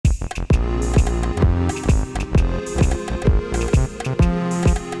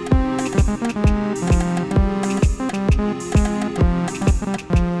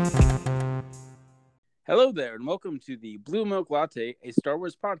Hello there, and welcome to the Blue Milk Latte, a Star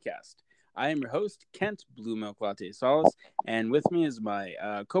Wars podcast. I am your host, Kent Blue Milk Latte Solace, and with me is my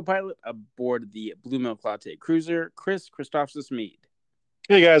co-pilot aboard the Blue Milk Latte cruiser, Chris Christophsis Mead.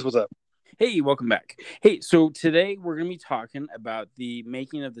 Hey guys, what's up? Hey, welcome back. Hey, so today we're going to be talking about the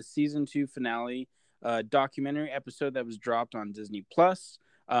making of the season 2 finale documentary episode that was dropped on Disney Plus.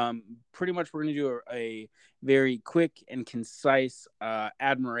 Pretty much we're going to do a very quick and concise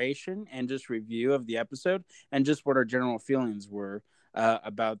admiration and just review of the episode and just what our general feelings were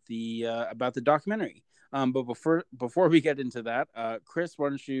about the documentary. But before we get into that, Chris, why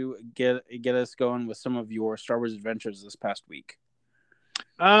don't you get us going with some of your Star Wars adventures this past week?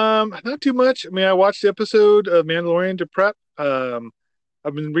 Not too much. I mean, I watched the episode of Mandalorian to prep.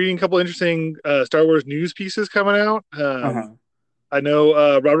 I've been reading a couple interesting Star Wars news pieces coming out. I know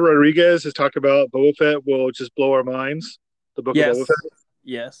Robert Rodriguez has talked about Boba Fett will just blow our minds. The book of Boba Fett.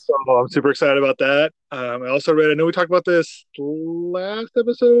 Yes. So I'm super excited about that. I also read. I know we talked about this last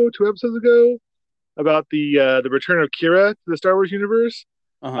episode, 2 episodes ago, about the return of Kira to the Star Wars universe.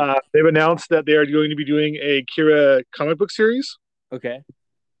 They've announced that they are going to be doing a Kira comic book series. Okay.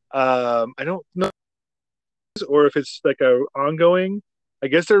 I don't know, or if it's like a ongoing. I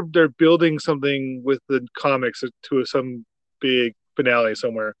guess they're building something with the comics to some big finale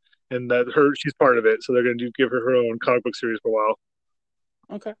somewhere, and that she's part of it. So they're going to give her own comic book series for a while.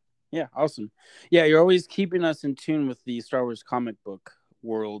 Okay. Yeah. Awesome. Yeah, you're always keeping us in tune with the Star Wars comic book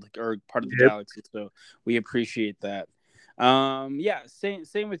world or part of the galaxy, so we appreciate that. Yeah.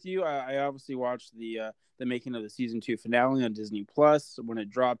 Same with you. I obviously watched the making of the season 2 finale on Disney Plus when it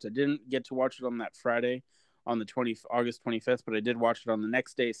dropped. I didn't get to watch it on that Friday on the August 25th, but I did watch it on the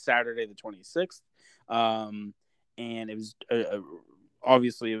next day, Saturday the 26th. And it was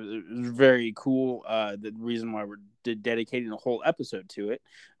obviously it was very cool. The reason why we're dedicating a whole episode to it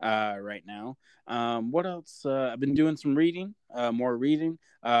right now. What else? I've been doing some reading, more reading.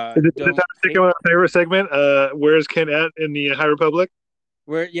 Is it my favorite segment? Where's Ken at in the High Republic?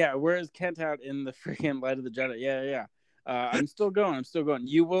 Where is Kent out in the freaking Light of the Jedi? Yeah. I'm still going.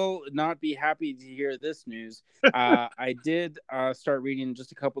 You will not be happy to hear this news. I did start reading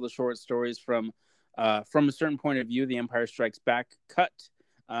just a couple of short stories from a certain point of view, The Empire Strikes Back cut.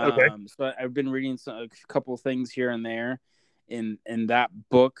 Okay. So I've been reading a couple of things here and there in that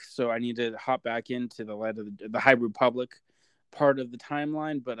book. So I need to hop back into the Light of the High Republic part of the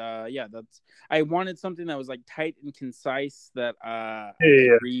timeline. But yeah, I wanted something that was like tight and concise that I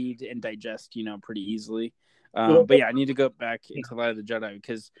could read and digest, pretty easily. But yeah, I need to go back into Light of the Jedi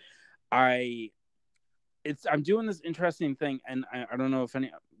because I'm doing this interesting thing, and I don't know if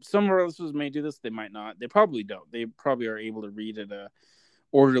some of our listeners may do this. They might not. They probably don't. They probably are able to read it a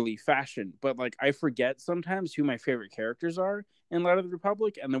orderly fashion. But like, I forget sometimes who my favorite characters are in Light of the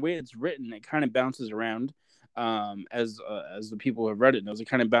Republic, and the way it's written, it kind of bounces around. As the people who have read it knows, it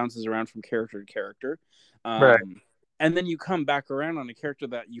kind of bounces around from character to character. Right. And then you come back around on a character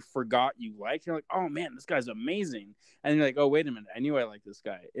that you forgot you liked. You're like, oh man, this guy's amazing. And you're like, oh, wait a minute. I knew I liked this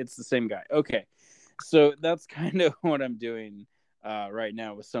guy. It's the same guy. Okay. So that's kind of what I'm doing right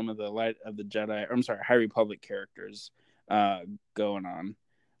now with some of the Light of the Jedi, or I'm sorry, High Republic characters going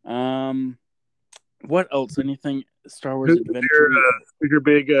on. What else? Anything Star Wars adventure? Who's your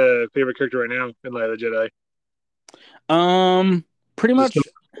big favorite character right now in Light of the Jedi? Pretty much.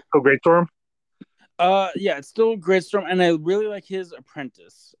 Great Storm. Yeah, it's still Great Storm, and I really like his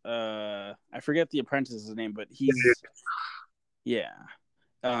apprentice. I forget the apprentice's name, but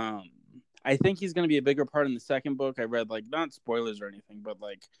I think he's going to be a bigger part in the second book. I read not spoilers or anything, but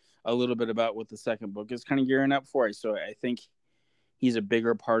a little bit about what the second book is kind of gearing up for. So I think he's a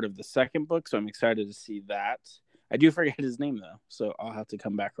bigger part of the second book. So I'm excited to see that. I do forget his name though, so I'll have to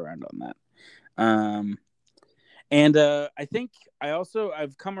come back around on that. And I think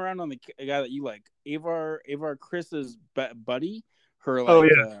I've come around on the guy that you like, Avar Chris's buddy. Her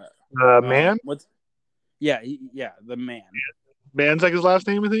Man. The Man. Man's like his last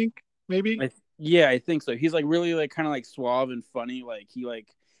name, I think. Maybe. I think so. He's really kind of suave and funny. For a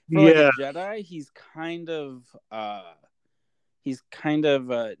Jedi, he's kind of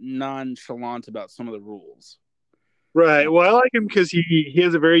nonchalant about some of the rules. Right. Well, I like him because he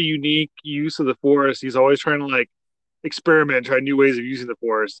has a very unique use of the Force. He's always trying to experiment, try new ways of using the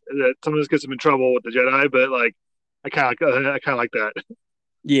Force. That sometimes gets him in trouble with the Jedi, but I kind of like that.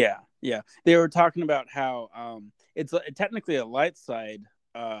 Yeah. They were talking about how it's technically a light side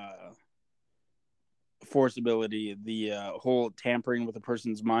Force ability, the whole tampering with a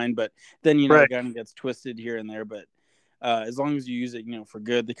person's mind, but then it kind of gets twisted here and there. But as long as you use it, for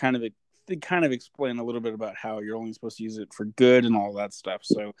good, they kind of they kind of explain a little bit about how you're only supposed to use it for good and all that stuff.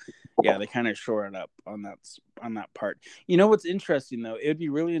 So yeah, they kind of shore it up on that part. You know what's interesting though? It would be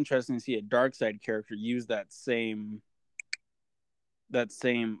really interesting to see a dark side character use that same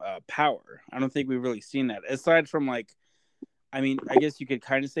power. I don't think we've really seen that aside from like. I mean, I guess you could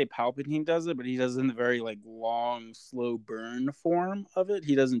kind of say Palpatine does it, but he does it in the very like long, slow burn form of it.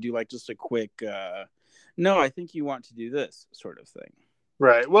 He doesn't do like just a quick. No, I think you want to do this sort of thing.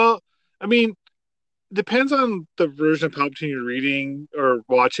 Right. Well, I mean, depends on the version of Palpatine you're reading or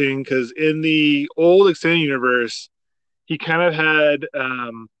watching. Because in the old extended universe, he kind of had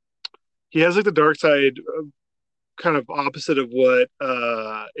he has like the dark side, kind of opposite of what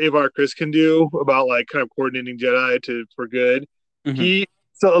Avar Chris can do about like kind of coordinating Jedi to for good. Mm-hmm. He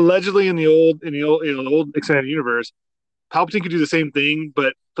so allegedly in the old extended universe, Palpatine could do the same thing,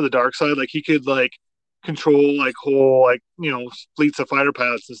 but for the dark side, like he could like control like whole like fleets of fighter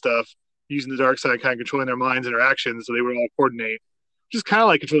pilots and stuff using the dark side, kind of controlling their minds and their actions, so they would all coordinate. Just kind of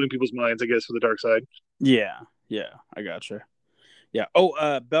like controlling people's minds, I guess, for the dark side. Yeah, yeah, I gotcha. Yeah.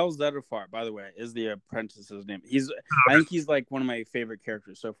 Oh, Bell Zettifar, by the way, is the apprentice's name. I think he's like one of my favorite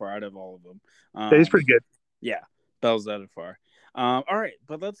characters so far out of all of them. Yeah, he's pretty good. Yeah, Bell Zettifar. All right,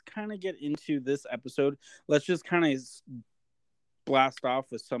 but let's kind of get into this episode. Let's just kind of blast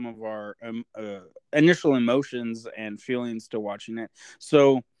off with some of our initial emotions and feelings to watching it.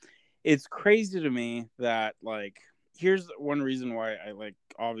 So it's crazy to me that like here's one reason why I like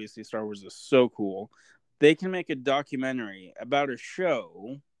obviously Star Wars is so cool. They can make a documentary about a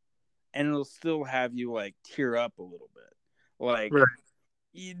show and it'll still have you like tear up a little bit. Like Right.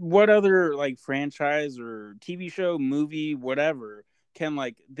 what other like franchise or TV show, movie, whatever can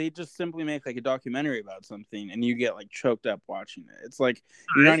like they just simply make like a documentary about something and you get like choked up watching it. It's like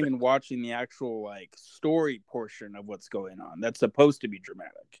you're not even watching the actual like story portion of what's going on. That's supposed to be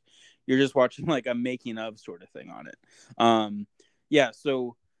dramatic. You're just watching like a making of sort of thing on it. Yeah,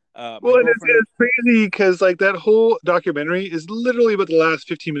 so my Well, and girlfriend. it's crazy because like that whole documentary is literally about the last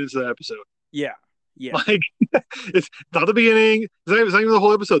 15 minutes of the episode. Yeah, yeah, Like it's not the beginning. It's not even the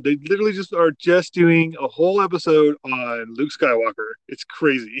whole episode. They literally just are just doing a whole episode on Luke Skywalker. It's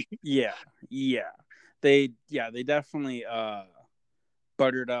crazy. yeah, yeah. They definitely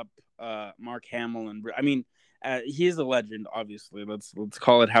buttered up Mark Hamill and I mean he is a legend, obviously. Let's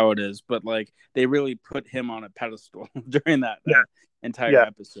call it how it is. But like they really put him on a pedestal during that Yeah, entire yeah.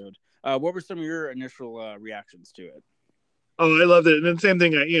 episode. What were some of your initial reactions to it? Oh, I loved it. And then same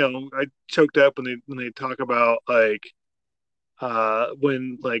thing. I choked up when they talk about like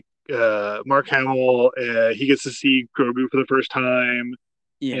when like Mark Hamill he gets to see Grogu for the first time,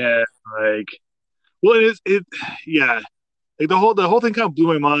 Yeah, and like well it yeah, like the whole thing kind of blew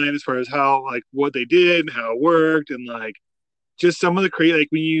my mind as far as how like what they did and how it worked, and like just some of the create like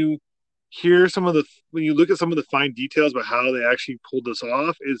when you look at some of the fine details about how they actually pulled this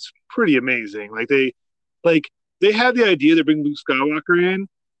off, it's pretty amazing. Like they had the idea to bring Luke Skywalker in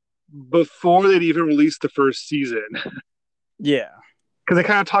before they'd even released the first season, yeah, because they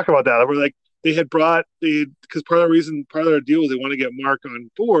kind of talk about that. Where like because part of their deal was they want to get Mark on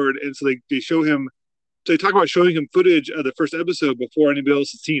board, and so they show him. So they talk about showing him footage of the first episode before anybody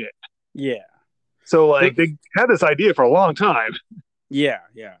else has seen it. yeah. So like they had this idea for a long time. Yeah,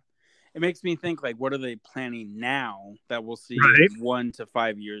 yeah. It makes me think like what are they planning now that we'll see Right. 1 to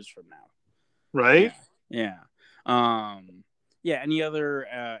 5 years from now? Right. Yeah. Yeah. Yeah, any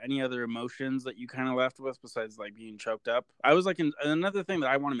other emotions that you kind of left with besides like being choked up? I was like another thing that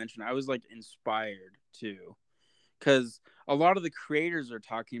I want to mention, I was like inspired too. Cuz a lot of the creators are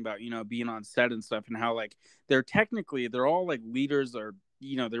talking about, being on set and stuff and how like they're all like leaders or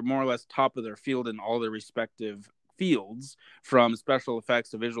they're more or less top of their field in all their respective fields, from special effects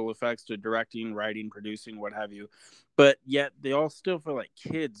to visual effects to directing, writing, producing, what have you. But yet they all still feel like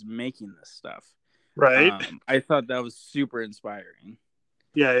kids making this stuff. Right. I thought that was super inspiring.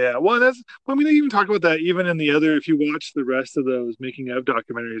 Yeah, yeah. Well, I mean, they even talked about that even in the other. If you watch the rest of those making of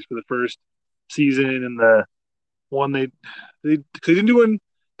documentaries for the first season and the one they didn't do one.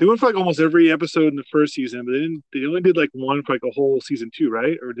 They went for like almost every episode in the first season, but they didn't. They only did like one for like a whole season two,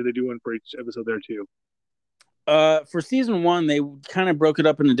 right? Or did they do one for each episode there too? For season 1, they kind of broke it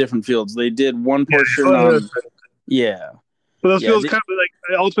up into different fields. They did one Yeah. portion on, yeah, But those yeah, feels kind of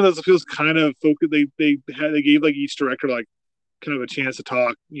like ultimately those feels kind of focused. They gave like each director like kind of a chance to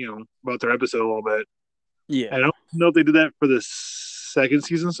talk, about their episode a little bit. yeah. I don't know if they did that for the second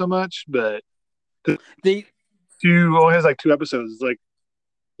season so much, but They two only has like two episodes. It's like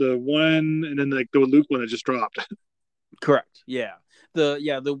the one and then like the Luke one that just dropped. Correct. Yeah.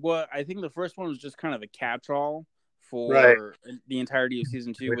 The what I think the first one was just kind of a catch-all Right. for the entirety of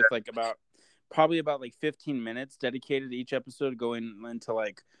season 2, with like probably about like 15 minutes dedicated to each episode, going into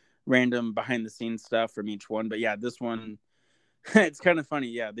like random behind the scenes stuff from each one. But yeah, this one, it's kind of funny.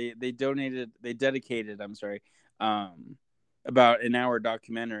 Yeah, they dedicated, I'm sorry, about an hour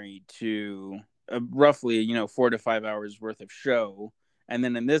documentary to roughly 4 to 5 hours worth of show, and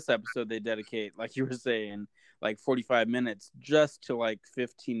then in this episode they dedicate, like you were saying, like 45 minutes just to like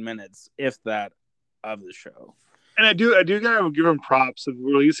 15 minutes, if that, of the show. And I do gotta give them props of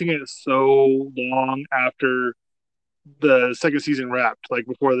releasing it so long after the second season wrapped, like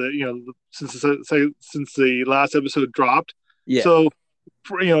before since the last episode dropped. Yeah. So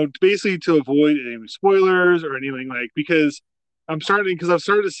basically to avoid any spoilers or anything, like, because I've started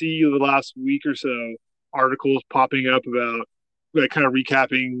to see the last week or so articles popping up about like kind of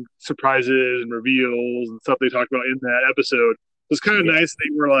recapping surprises and reveals and stuff they talked about in that episode. It was kind of Yeah. nice. They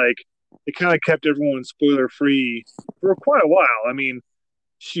were like, it kind of kept everyone spoiler free for quite a while. I mean,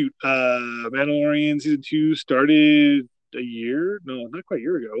 shoot, Mandalorian season 2 started a year, no, not quite a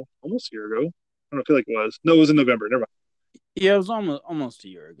year ago, almost a year ago. I don't feel like it was. No, it was in November. Never mind. Yeah, it was almost a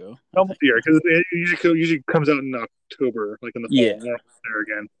year ago, I Almost think. a year, because it usually comes out in October, like in the fall. Yeah. We're there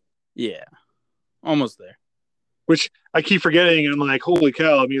again. Yeah. Almost there. Which I keep forgetting. I'm like, holy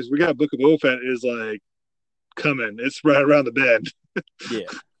cow! I mean, we got Book of Boba Fett is like coming. It's right around the bend. Yeah.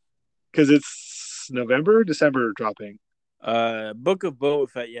 Because it's November, December dropping. Book of Boba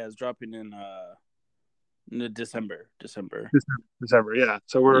Fett, yeah, is dropping in December. December, yeah.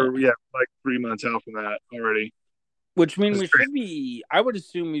 So Yeah. we're like 3 months out from that already. Which means we should be, I would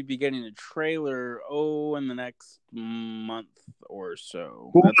assume we'd be getting a trailer, in the next month or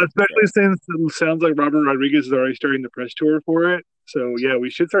so. Well, especially since it sounds like Robert Rodriguez is already starting the press tour for it. So yeah, we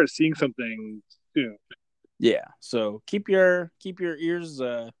should start seeing something soon. Yeah. So keep your ears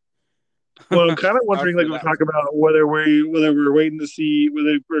Well, I'm kind of out wondering, like for we that talk one. about whether we're waiting to see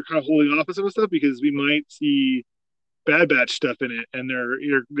whether we're kind of holding off on some stuff, because we might see Bad Batch stuff in it, and they're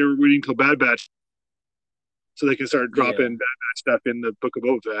waiting till Bad Batch so they can start dropping Yeah. Bad Batch stuff in the Book of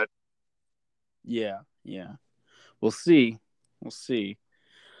Boba Fett. Yeah. Yeah. We'll see. We'll see.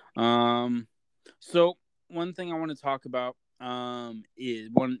 So one thing I want to talk about is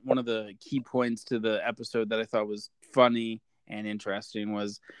one of the key points to the episode that I thought was funny and interesting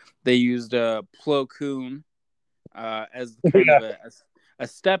was they used Plo Koon as kind of a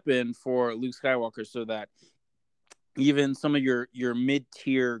step in for Luke Skywalker, so that even some of your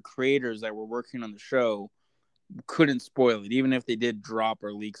mid-tier creators that were working on the show couldn't spoil it, even if they did drop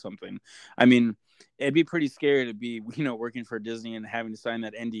or leak something. I mean, it'd be pretty scary to be working for Disney and having to sign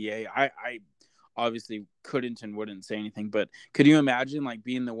that NDA. I obviously couldn't and wouldn't say anything, but could you imagine like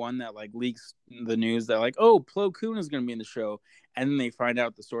being the one that like leaks the news that like, oh, Plo Koon is going to be in the show, and then they find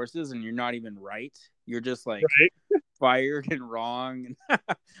out the sources and you're not even right, you're just like fired and wrong.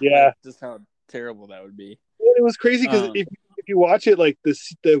 Yeah. Like, just how terrible that would be. Well, it was crazy because if you watch it, like the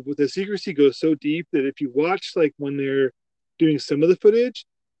secrecy goes so deep that if you watch like when they're doing some of the footage,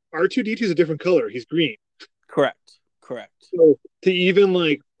 R2D2 is a different color. He's green. Correct. So to even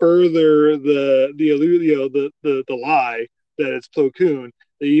like further the lie that it's Plo Koon,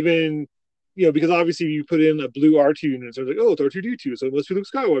 they even because obviously you put in a blue R2 unit, so it's like, oh, it's R2D2, so it must be Luke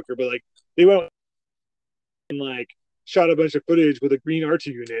Skywalker. But like they went and like shot a bunch of footage with a green R2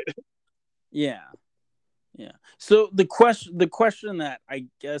 unit. Yeah. So the question that I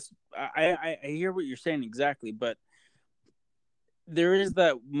guess I hear what you're saying exactly, but there is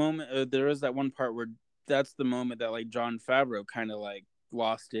that moment. There is that one part where that's the moment that like Jon Favreau kind of like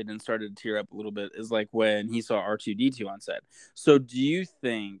lost it and started to tear up a little bit. Is like when he saw R2D2 on set. So do you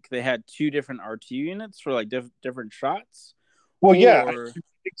think they had two different R2 units for like different shots? Well, yeah, I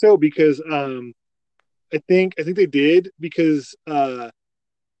think so, because I think they did, because at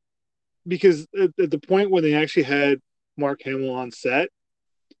the point when they actually had Mark Hamill on set,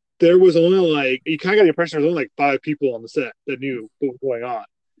 there was only like, you kind of got the impression there was only like 5 people on the set that knew what was going on.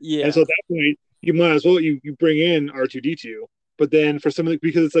 Yeah. And so at that point, you might as well you bring in R2D2. But then for some of the,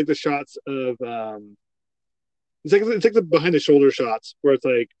 because it's like the shots of it's like the behind the shoulder shots where it's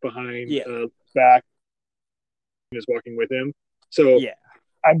like behind back is walking with him. So yeah,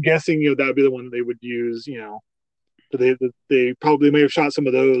 I'm guessing that would be the one that they would use. But they probably may have shot some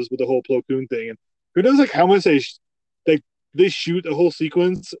of those with the whole Plo Koon thing, and who knows like how much they shoot the whole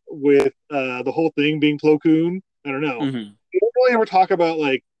sequence with the whole thing being Plo Koon. I don't know. Mm-hmm. They don't really ever talk about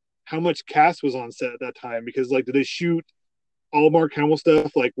like how much cast was on set at that time, because like did they shoot all Mark Hamill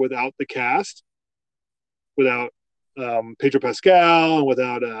stuff like without the cast, without Pedro Pascal, and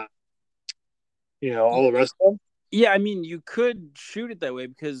without all the rest of them? Yeah, I mean, you could shoot it that way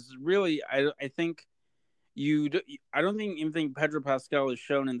because really, I think I don't think even think Pedro Pascal is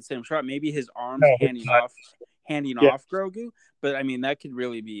shown in the same shot. Maybe his arms No, handing yeah. off Grogu, but I mean that could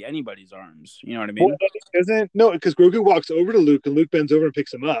really be anybody's arms. You know what I Well, mean? isn't no, because Grogu walks over to Luke and Luke bends over and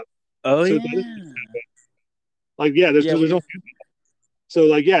picks him up. Oh So yeah, like, yeah, yeah. there's no. So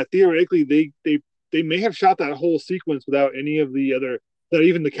like, yeah, theoretically, they may have shot that whole sequence without any of the other, not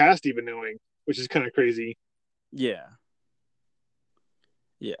even the cast even knowing, which is kind of crazy. Yeah,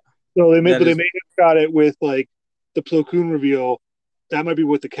 yeah. So That they is may have shot it with like the Plo Koon reveal. That might be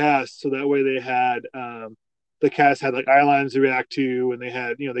with the cast, so that way the cast had like eye lines to react to, and they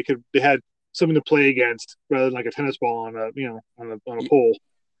had they had something to play against rather than like a tennis ball on a on a pole.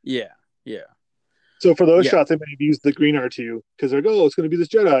 yeah, yeah, So for those yeah, shots, they may have used the green R2 because they're like, oh, it's going to be this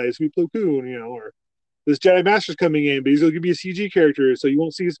Jedi, it's going to be Plo Koon, or this Jedi Master's coming in, but he's going to be a CG character, so you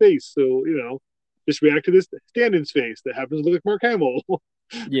won't see his face. So just react to this stand-in's face that happens to look like Mark Hamill.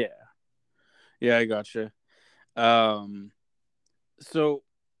 yeah, yeah. I gotcha. Um, so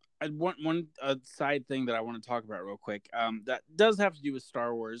one side thing that I want to talk about real quick. That does have to do with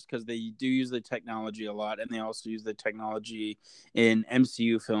Star Wars because they do use the technology a lot, and they also use the technology in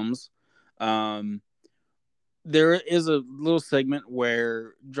MCU films. Um, there is a little segment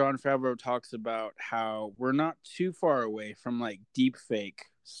where Jon Favreau talks about how we're not too far away from like deep fake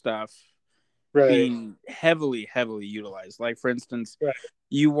stuff Right, being heavily utilized. Like for instance, right,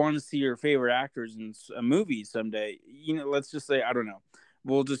 you want to see your favorite actors in a movie someday. Let's just say I don't know.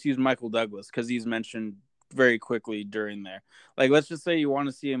 We'll just use Michael Douglas because he's mentioned very quickly during there. Like let's just say you want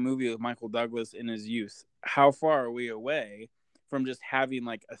to see a movie with Michael Douglas in his youth. How far are we away from just having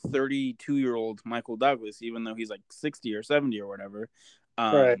like a 32-year-old Michael Douglas, even though he's like 60 or 70 or whatever,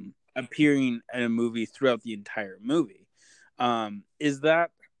 right. appearing in a movie throughout the entire movie? Is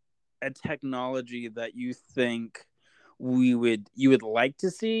that a technology that you would like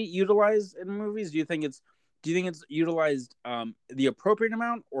to see utilized in movies? Do you think it's utilized the appropriate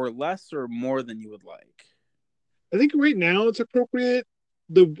amount or less or more than you would like? I think right now it's appropriate.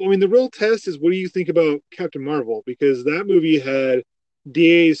 The real test is what do you think about Captain Marvel, because that movie had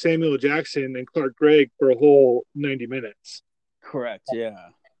DA Samuel Jackson and Clark Gregg for a whole 90 minutes. Correct. Yeah.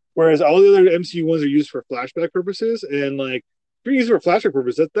 Whereas all the other MCU ones are used for flashback purposes, and like if you're using for flashback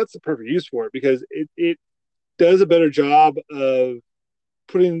purposes, that's the perfect use for it because it does a better job of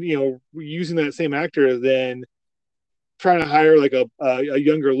putting using that same actor than trying to hire like a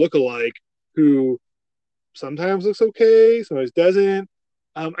younger lookalike who sometimes looks okay, sometimes doesn't.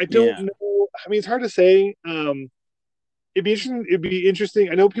 I don't Yeah. know. I mean, it's hard to say. It'd be interesting. It'd be interesting.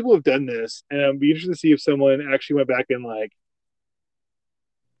 I know people have done this, and it'd be interesting to see if someone actually went back and like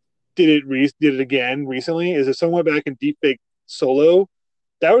did it again recently. Is if someone went back and deepfake Solo,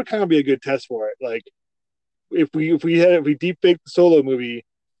 that would kind of be a good test for it. Like if we deepfake the Solo movie,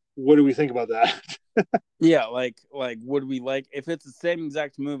 what do we think about that? Yeah, like would we like if it's the same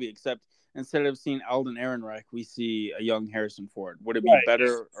exact movie except instead of seeing Alden Ehrenreich, we see a young Harrison Ford. Would it be Right.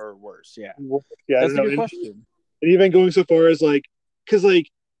 better or worse? Yeah. Yeah, I don't That's a know. good question. And even going so far as like, because like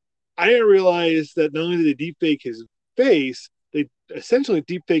I didn't realize that not only did they deepfake his face, they essentially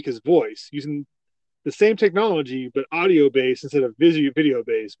deepfake his voice using the same technology but audio based instead of video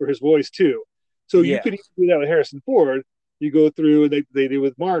based for his voice too. So you could Yeah. even do that with Harrison Ford. You go through and they did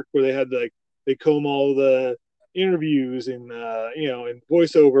with Mark where they had like they comb all the interviews and and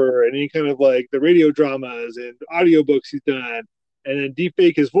voiceover and any kind of like the radio dramas and audiobooks he's done and then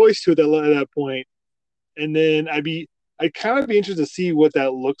deepfake his voice to it at that point, and then I'd kind of be interested to see what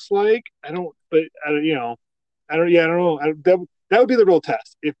that looks like. I don't, but I don't, I don't know. That would be the real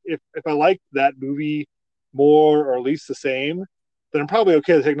test. If I like that movie more or at least the same, then I'm probably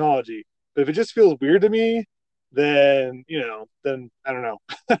okay with technology. But if it just feels weird to me, then then I don't know.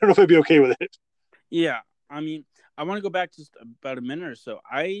 I don't know if I'd be okay with it. Yeah. I mean, I want to go back just about a minute or so.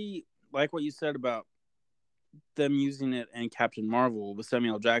 I like what you said about them using it in Captain Marvel with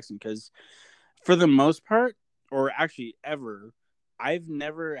Samuel Jackson because for the most part, or actually ever, I've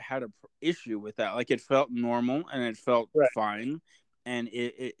never had a issue with that. Like it felt normal and it felt Right. fine, and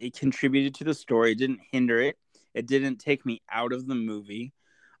it contributed to the story. It didn't hinder it. It didn't take me out of the movie.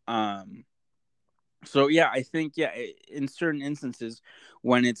 Um, so yeah, I think in certain instances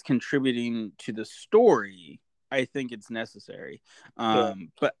when it's contributing to the story, I think it's necessary. Yeah.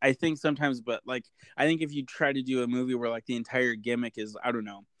 But I think sometimes, but like I think if you try to do a movie where like the entire gimmick is I don't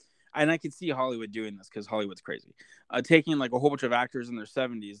know, and I could see Hollywood doing this because Hollywood's crazy, taking like a whole bunch of actors in their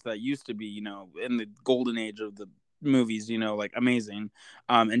 70s that used to be in the golden age of the movies, like amazing,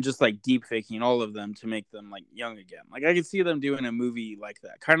 and just like deep faking all of them to make them like young again. Like I could see them doing a movie like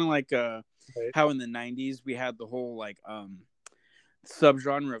that, kind of like Right. how in the 90s we had the whole like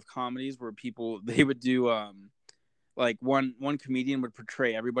subgenre of comedies where people they would do like one comedian would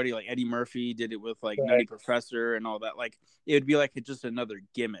portray everybody, like Eddie Murphy did it with like Nutty Right. Professor and all that. Like it would be like just another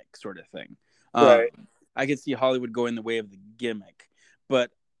gimmick sort of thing. Right. I could see Hollywood going the way of the gimmick,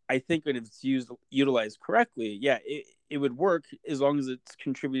 but I think if it's utilized correctly, yeah, it would work as long as it's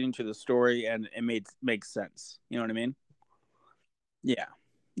contributing to the story and it makes sense. You know what I mean? Yeah,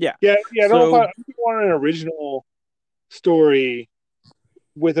 yeah. Yeah. Yeah. I So don't want an original story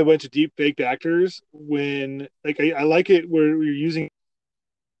with a bunch of deep faked actors when like I like it where you're using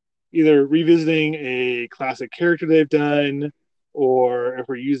either revisiting a classic character they've done or if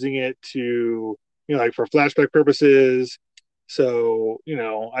we're using it to like for flashback purposes. So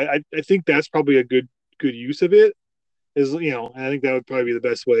I think that's probably a good use of it is and I think that would probably be the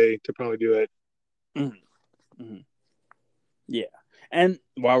best way to probably do it. mm-hmm, mm-hmm. Yeah. And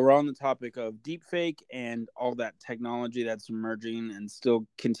while we're on the topic of deepfake and all that technology that's emerging and still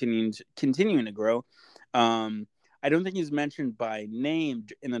continuing to grow, I don't think he's mentioned by name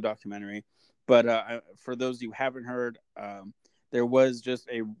in the documentary, but for those who haven't heard, there was just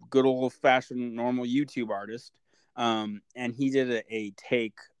a good old fashioned normal YouTube artist, and he did a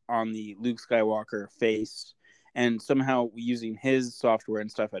take on the Luke Skywalker face, and somehow using his software and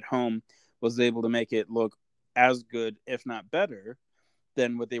stuff at home was able to make it look as good, if not better,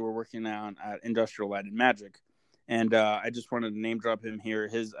 than what they were working on at Industrial Light and Magic. And I just wanted to name drop him here.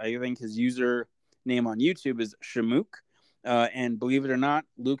 I think his user name on YouTube is Shamook. And believe it or not,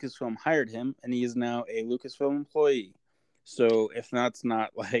 Lucasfilm hired him, and he is now a Lucasfilm employee. So if that's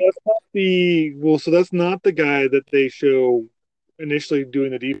not like, That's not so that's not the guy that they show initially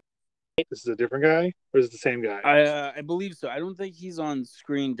doing the deep. This is a different guy, or is it the same guy? I believe so. I don't think he's on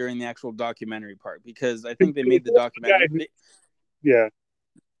screen during the actual documentary part because I think they made the documentary. Yeah,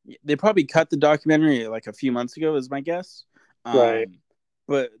 They probably cut the documentary like a few months ago, is my guess. right.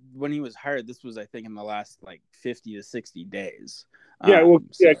 But when he was hired, this was I think in the last like 50 to 60 days. Yeah, well,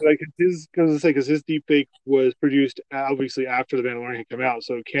 yeah, So because his deep fake was produced obviously after the Mandalorian had come out,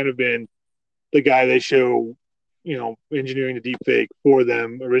 so it can't have been the guy they show, engineering the deep fake for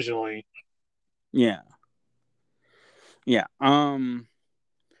them originally. yeah, yeah.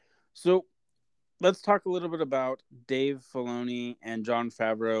 So let's talk a little bit about Dave Filoni and Jon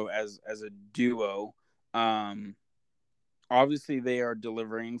Favreau as a duo. Um, Obviously they are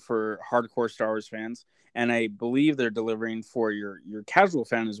delivering for hardcore Star Wars fans, and I believe they're delivering for your casual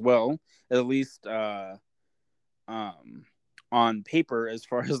fan as well, at least um, on paper as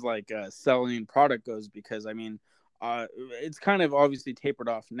far as like selling product goes. Because I mean, it's kind of obviously tapered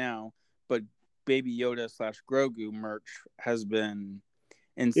off now, but Baby Yoda / Grogu merch has been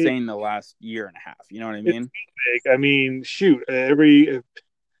It, insane the last year and a half. You know what I it's mean? big. I mean, shoot, every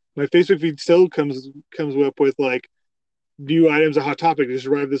my Facebook feed still comes up with like new items a hot topic just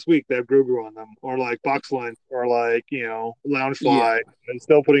arrived this week that have Grogu on them, or like box lunch, or like Yeah, Loungefly, and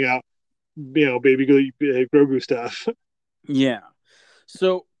still putting out baby Grogu stuff. yeah.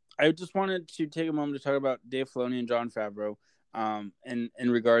 So I just wanted to take a moment to talk about Dave Filoni and Jon Favreau, in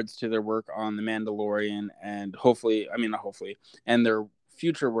regards to their work on The Mandalorian, and hopefully, I mean not hopefully, and their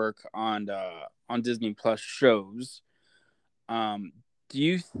future work on Disney Plus shows. Um, do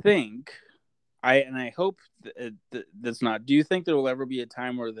you think I hope that's not. Do you think there will ever be a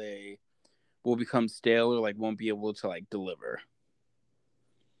time where they will become stale or like won't be able to like deliver?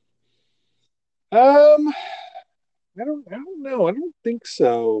 Um, I don't know. I don't think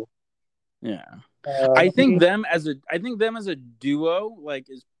so. Yeah. I mean, I think them as a duo like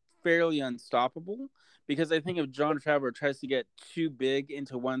is fairly unstoppable, because I think if Jon Favreau tries to get too big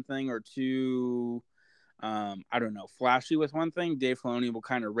into one thing or too I don't know, flashy with one thing, Dave Filoni will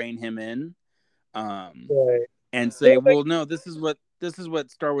kind of rein him in, um right. and Well, say, "Well, no, this is what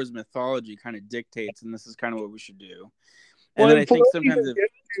Star Wars mythology kind of dictates, and this is kind of what we should do." And then I and think Filoni sometimes has yet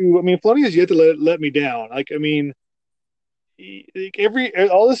to. I mean, Filoni has yet to let me down. Like, I mean, every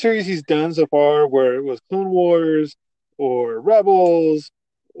all the series he's done so far, where it was Clone Wars or Rebels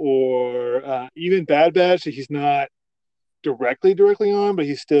or even Bad Batch, that he's not directly on, but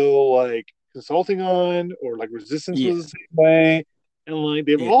he's still like consulting on, or like Resistance was yeah, the same way, and like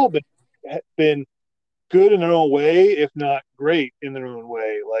they've yeah, all been good in their own way, if not great in their own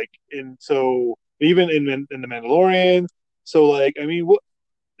way. Like, and so even in the Mandalorian, so like I mean, what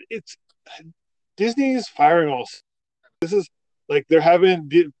it's Disney's firing all. This is like they're having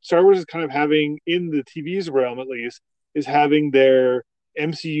Star Wars is kind of having in the TV's realm at least is having their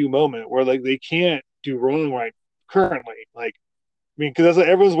MCU moment where like they can't do wrong right currently. Like I mean, because that's what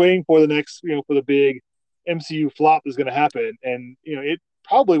everyone's waiting for the next for the big MCU flop is going to happen, and it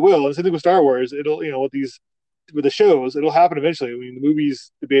probably will. And same thing with Star Wars. It'll with these with the shows, it'll happen eventually. I mean, the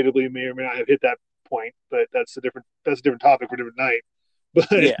movies debatably may or may not have hit that point, but that's a different topic for a different night.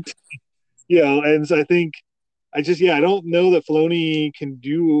 But Yeah. and so I think I don't know that Filoni can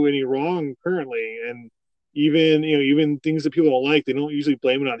do any wrong currently, and even things that people don't like, they don't usually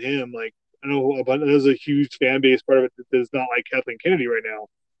blame it on him. Like I know there's a huge fan base part of it that does not like Kathleen Kennedy right now,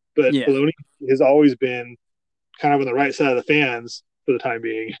 but Yeah. Filoni has always been kind of on the right side of the fans for the time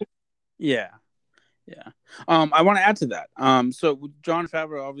being. Yeah. Yeah. I want to add to that. So John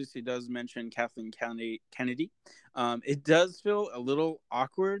Favreau obviously does mention Kathleen Kennedy. It does feel a little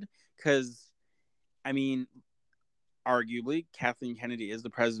awkward because, I mean, arguably Kathleen Kennedy is the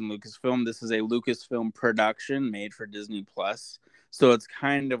president of Lucasfilm. This is a Lucasfilm production made for Disney Plus, so it's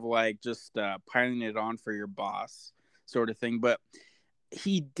kind of like just piling it on for your boss sort of thing. But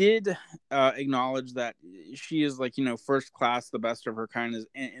he did acknowledge that she is like first class, the best of her kind, is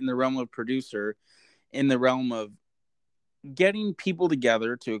in the realm of producer, in the realm of getting people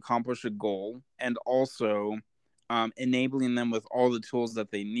together to accomplish a goal, and also enabling them with all the tools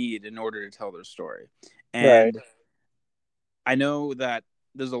that they need in order to tell their story. Right. And I know that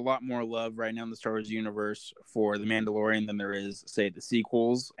there's a lot more love right now in the Star Wars universe for The Mandalorian than there is, say, the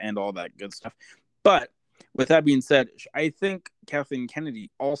sequels and all that good stuff. But with that being said, I think Kathleen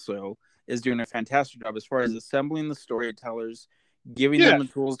Kennedy also is doing a fantastic job as far as assembling the storytellers, giving Yeah. them the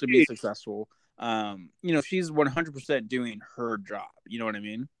tools to be successful. She's 100% doing her job. You know what I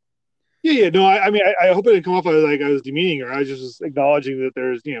mean? Yeah. No, I mean, I hope it didn't come off as like I was demeaning her. I was just acknowledging that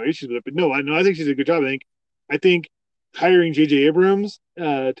there's issues with it. But no, I think she's a good job. I think hiring J.J. Abrams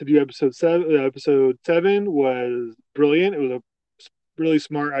to do episode 7 was brilliant. It was a really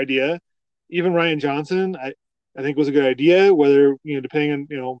smart idea. Even Ryan Johnson, I think was a good idea. Whether depending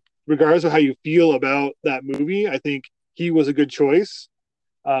on regardless of how you feel about that movie, I think he was a good choice.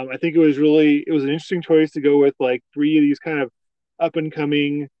 I think it was an interesting choice to go with like 3 of these kind of up and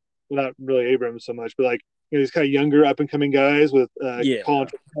coming, well, not really Abrams so much, but like these kind of younger up and coming guys with Yeah. Colin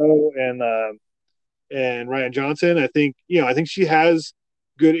Trevorrow and Ryan Johnson. I think she has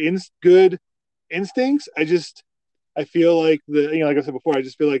good instincts. I feel like like I said before, I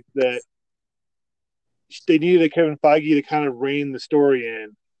just feel like that they needed a Kevin Feige to kind of rein the story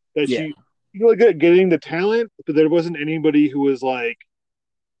in. That Yeah. she really good at getting the talent, but there wasn't anybody who was like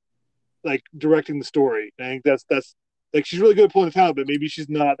directing the story. I think that's like she's really good at pulling the talent, but maybe she's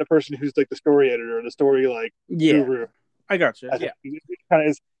not the person who's like the story editor or the story like Yeah. guru. I gotcha. I think Yeah. it kind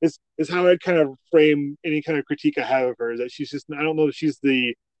of is how I'd kind of frame any kind of critique I have of her. Is that she's just I don't know if she's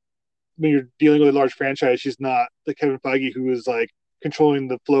the when you're dealing with a large franchise, she's not the Kevin Feige who is like controlling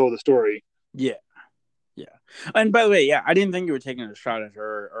the flow of the story. Yeah. Yeah. And by the way, yeah, I didn't think you were taking a shot at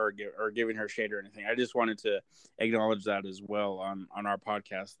her or giving her shade or anything. I just wanted to acknowledge that as well on our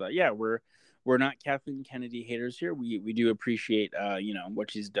podcast. That yeah, we're not Kathleen Kennedy haters here. We do appreciate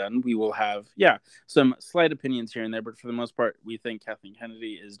what she's done. We will have some slight opinions here and there, but for the most part, we think Kathleen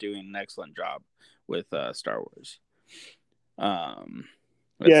Kennedy is doing an excellent job with Star Wars.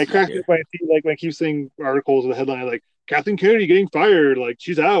 Let's Yeah, it see cracks me here. up when I see like when I keep seeing articles with a headline like Kathleen Kennedy getting fired, like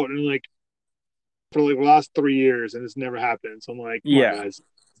she's out, and like for like the last 3 years, and it's never happened. So I'm like, come on, Yeah. guys,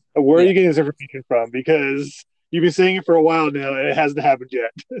 where are Yeah. you getting this information from? Because you've been saying it for a while now, and it hasn't happened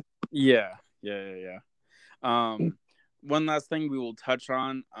yet. Yeah. Yeah. One last thing we will touch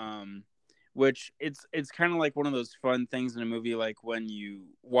on, which it's kind of like one of those fun things in a movie, like when you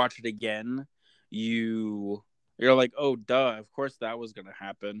watch it again, you're like, oh, duh, of course that was gonna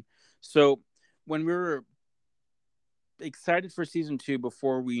happen. So when we were excited for season 2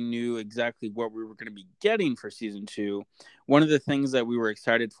 before we knew exactly what we were going to be getting for season 2, one of the things that we were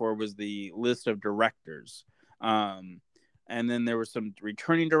excited for was the list of directors. And then there were some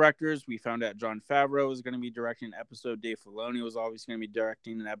returning directors. We found out John Favreau was going to be directing an episode. Dave Filoni was obviously going to be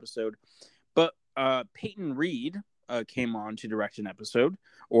directing an episode. But Peyton Reed came on to direct an episode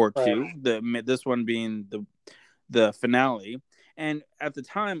or two. This one being the finale. And at the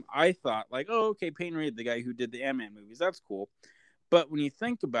time, I thought like, oh, okay, Peyton Reed, the guy who did the Ant-Man movies, that's cool. But when you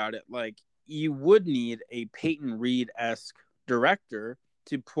think about it, like you would need a Peyton Reed-esque director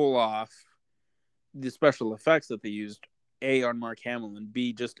to pull off the special effects that they used, A, on Mark Hamill, and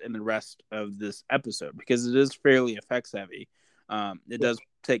B, just in the rest of this episode, because it is fairly effects heavy. It does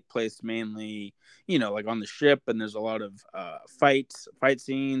take place mainly, like on the ship, and there's a lot of fight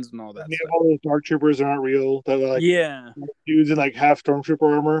scenes and all that stuff. All those dark troopers aren't real. They're like Yeah. dudes in like half stormtrooper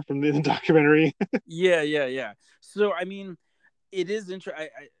armor from the documentary. Yeah. So I mean, it is interesting.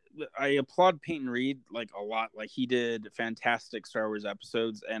 I applaud Peyton Reed like a lot. Like he did fantastic Star Wars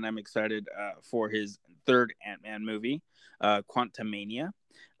episodes, and I'm excited for his third Ant-Man movie, Quantumania.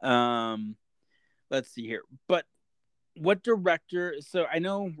 let's see here. But what director? So I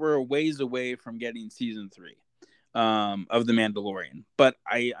know we're a ways away from getting season 3 of The Mandalorian, but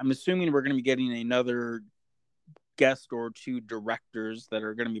I'm assuming we're going to be getting another guest or 2 directors that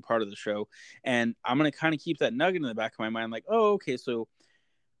are going to be part of the show, and I'm going to kind of keep that nugget in the back of my mind, like, oh, okay, so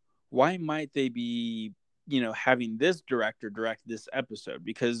why might they be, having this director direct this episode?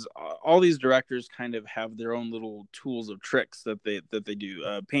 Because all these directors kind of have their own little tools of tricks that they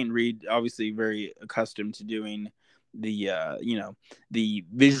do. Peyton Reed, obviously very accustomed to doing the the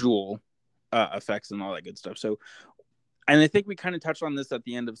visual effects and all that good stuff. So, and I think we kind of touched on this at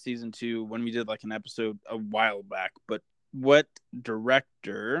the end of season 2 when we did like an episode a while back. But what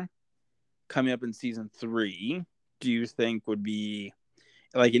director coming up in season 3 do you think would be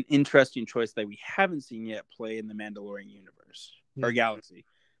like an interesting choice that we haven't seen yet play in the Mandalorian universe or galaxy,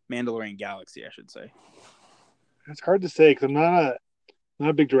 Mandalorian galaxy, I should say? It's hard to say because I'm not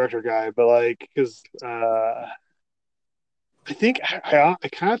a big director guy, but like because I think I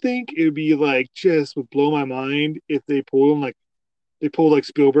kind of think it would be like just would blow my mind if they pulled him like they pulled like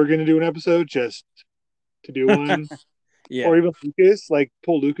Spielberg in to do an episode just to do one, Yeah, or even Lucas like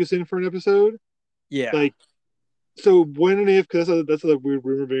pull Lucas in for an episode. yeah, Like so when and if because that's a weird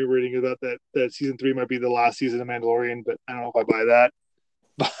rumor being reading about that season 3 might be the last season of Mandalorian, but I don't know if I buy that.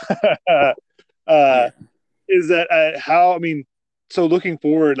 But yeah, is that how I mean so looking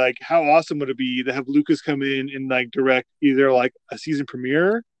forward like how awesome would it be to have Lucas come in and like direct either like a season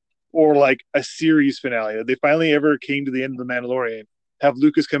premiere or like a series finale that they finally ever came to the end of the Mandalorian, have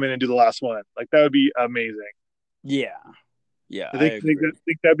Lucas come in and do the last one, like that would be amazing. yeah, yeah. I I I agree.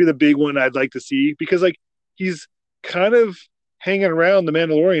 think that'd be the big one I'd like to see because like he's kind of hanging around the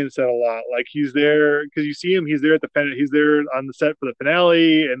Mandalorian set a lot. Like he's there because you see him. He's there at he's there on the set for the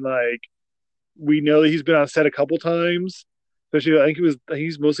finale, and like we know that he's been on set a couple times. Especially, I think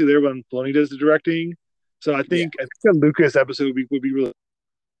he's mostly there when Filoni does the directing. So Yeah, I think the Lucas episode would be really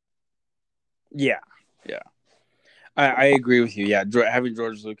yeah, yeah. I agree with you. Yeah, having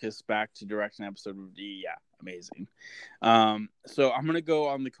George Lucas back to direct an episode would be amazing. So I'm gonna go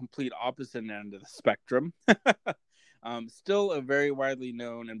on the complete opposite end of the spectrum. Still a very widely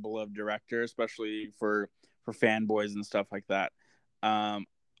known and beloved director, especially for fanboys and stuff like that.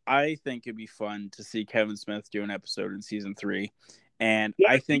 I think it'd be fun to see Kevin Smith do an episode in season 3, and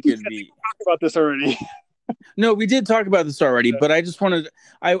yeah. I think it'd We be talked about this already. no, we did talk about this already, Yeah. but I just wanted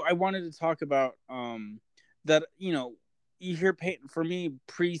I wanted to talk about that you hear Peyton for me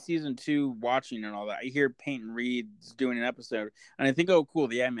pre-season 2 watching and all that. I hear Peyton Reed's doing an episode and I think, oh cool,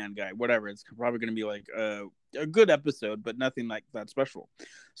 the Ant-Man guy, whatever. It's probably going to be like a good episode, but nothing like that special.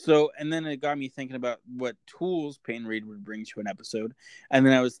 So, and then it got me thinking about what tools Peyton Reed would bring to an episode. And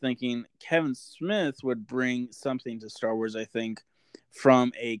then I was thinking Kevin Smith would bring something to Star Wars, I think,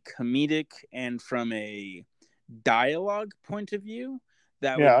 from a comedic and from a dialogue point of view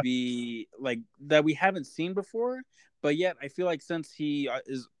that would Yeah. be like that we haven't seen before, but yet I feel like since he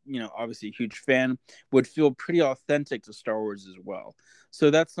is obviously a huge fan, would feel pretty authentic to Star Wars as well. So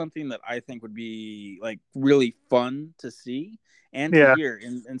that's something that I think would be like really fun to see and to Yeah. hear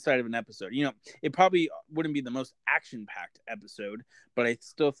inside of an episode. It probably wouldn't be the most action packed episode, but I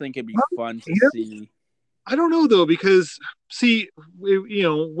still think it'd be fun to see. I don't know though because see,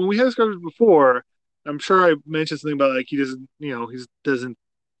 when we had this conversation before, I'm sure I mentioned something about like he doesn't, he doesn't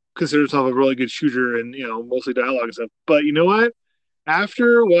consider himself a really good shooter and mostly dialogue and stuff. But you know what?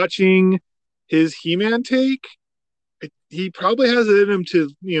 After watching his He-Man take, he probably has it in him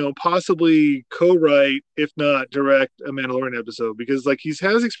to possibly co-write, if not direct, a Mandalorian episode because like he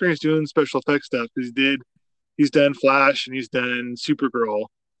has experience doing special effects stuff. He's done Flash and he's done Supergirl.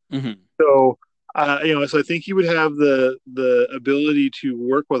 Mm-hmm. So, so I think he would have the ability to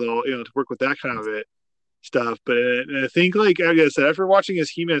work with to work with that kind of stuff. But and I think, like I said, after watching his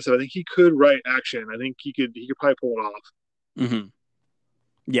He-Man stuff, I think he could write action. I think he could probably pull it off. Mm-hmm.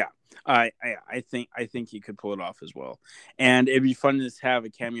 Yeah, I think he could pull it off as well, and it'd be fun to just have a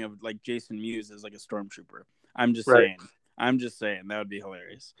cameo of like Jason Mewes as like a stormtrooper. I'm just Right. saying. I'm just saying that would be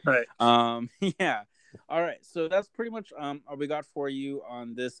hilarious. Right. Yeah. All right. So that's pretty much all we got for you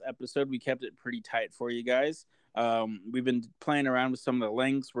on this episode. We kept it pretty tight for you guys. We've been playing around with some of the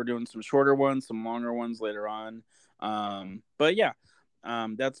lengths. We're doing some shorter ones, some longer ones later on. But yeah,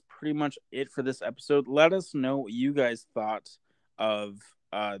 that's pretty much it for this episode. Let us know what you guys thought of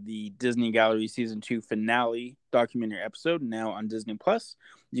the Disney Gallery Season 2 finale documentary episode now on Disney Plus.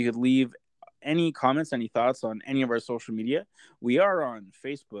 You could leave any comments, any thoughts on any of our social media. We are on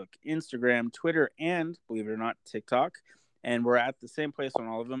Facebook, Instagram, Twitter, and believe it or not, TikTok. And we're at the same place on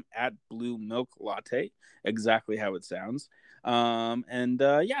all of them at Blue Milk Latte, exactly how it sounds.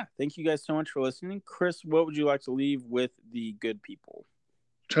 Yeah, thank you guys so much for listening. Chris, what would you like to leave with the good people?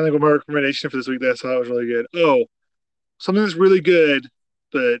 I'm trying to think of my recommendation for this week that I thought was really good. Oh, something that's really good,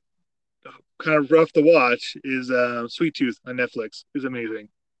 but kind of rough to watch is Sweet Tooth on Netflix. Is amazing.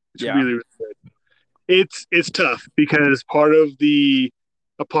 It's Yeah. really, really good. It's tough because part of the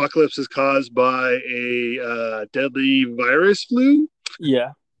apocalypse is caused by a deadly virus flu.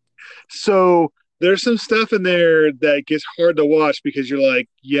 Yeah. So there's some stuff in there that gets hard to watch because you're like,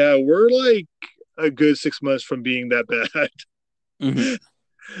 yeah, we're like a good 6 months from being that bad. Mm-hmm.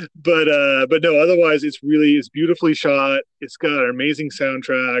 But no, otherwise it's beautifully shot. It's got an amazing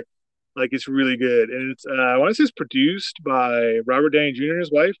soundtrack. Like it's really good, and it's I want to say it's produced by Robert Downey Jr. and his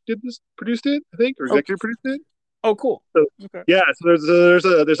wife produced it, I think, or Oh, executive produced it. oh, cool. So Okay. yeah, so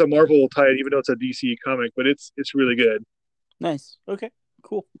there's a Marvel tie, even though it's a DC comic, but it's really good. Nice. Okay.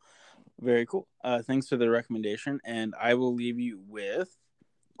 Cool. Very cool. Thanks for the recommendation, and I will leave you with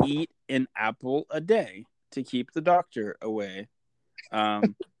eat an apple a day to keep the doctor away.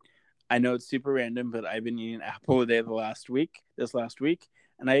 Um, I know it's super random, but I've been eating an apple a day this last week,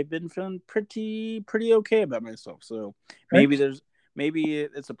 and I've been feeling pretty okay about myself. So Okay. maybe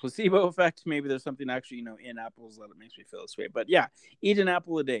it's a placebo effect. Maybe there's something actually, in apples that it makes me feel this way. But yeah, eat an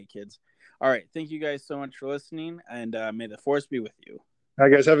apple a day, kids. All right. Thank you guys so much for listening, and may the force be with you. All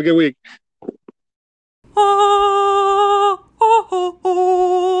right, guys, have a good week.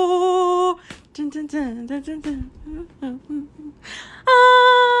 Dun, dun, dun, dun, dun, dun.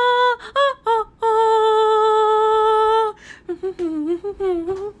 Ah, ah, ah,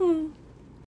 ah.